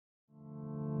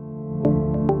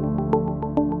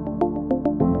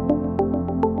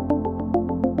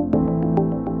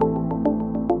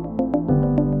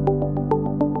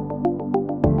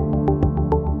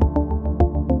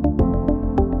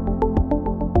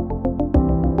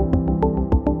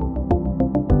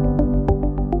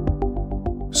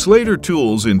Slater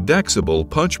Tools' indexable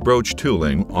punch broach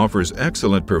tooling offers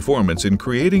excellent performance in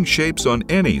creating shapes on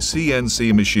any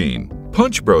CNC machine.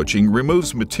 Punch broaching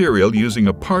removes material using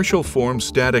a partial form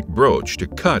static broach to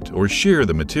cut or shear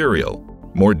the material.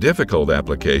 More difficult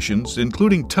applications,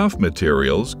 including tough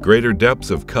materials, greater depths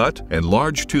of cut, and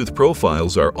large tooth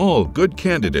profiles are all good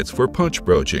candidates for punch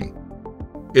broaching.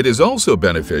 It is also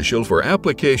beneficial for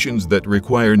applications that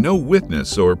require no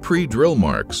witness or pre-drill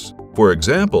marks. For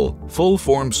example,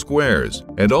 full-form squares,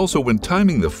 and also when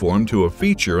timing the form to a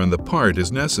feature on the part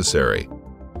is necessary.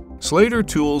 Slater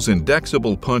Tools'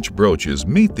 indexable punch broaches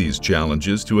meet these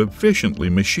challenges to efficiently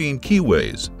machine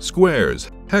keyways,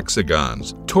 squares,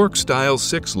 hexagons, torque-style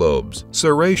 6-lobes,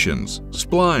 serrations,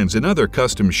 splines, and other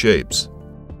custom shapes.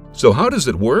 So how does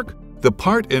it work? The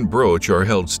part and broach are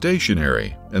held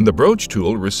stationary, and the broach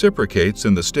tool reciprocates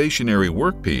in the stationary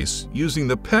workpiece using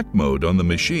the peck mode on the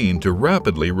machine to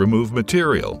rapidly remove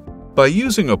material. By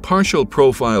using a partial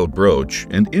profile broach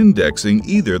and indexing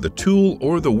either the tool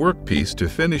or the workpiece to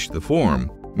finish the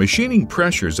form, machining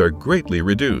pressures are greatly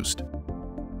reduced.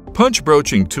 Punch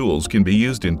broaching tools can be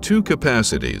used in two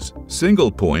capacities,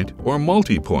 single point or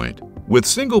multi-point. With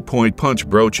single-point punch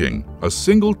broaching, a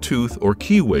single tooth or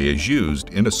keyway is used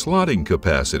in a slotting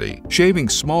capacity, shaving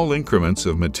small increments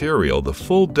of material the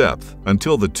full depth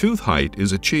until the tooth height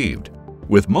is achieved.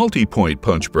 With multi-point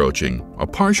punch broaching, a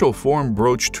partial form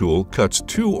broach tool cuts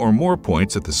 2 or more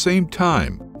points at the same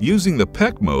time, using the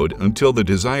peck mode until the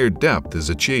desired depth is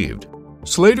achieved.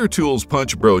 Slater Tools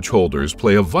punch broach holders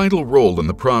play a vital role in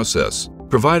the process,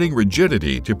 providing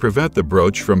rigidity to prevent the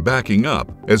broach from backing up,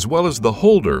 as well as the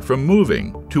holder from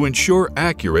moving, to ensure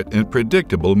accurate and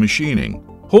predictable machining.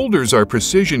 Holders are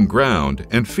precision ground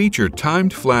and feature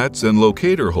timed flats and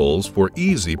locator holes for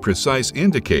easy, precise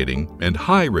indicating and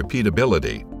high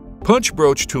repeatability. Punch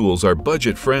broach tools are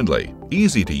budget-friendly,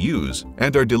 easy to use,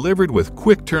 and are delivered with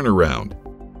quick turnaround.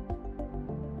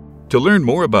 To learn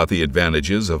more about the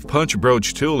advantages of punch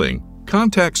broach tooling,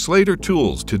 contact Slater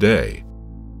Tools today.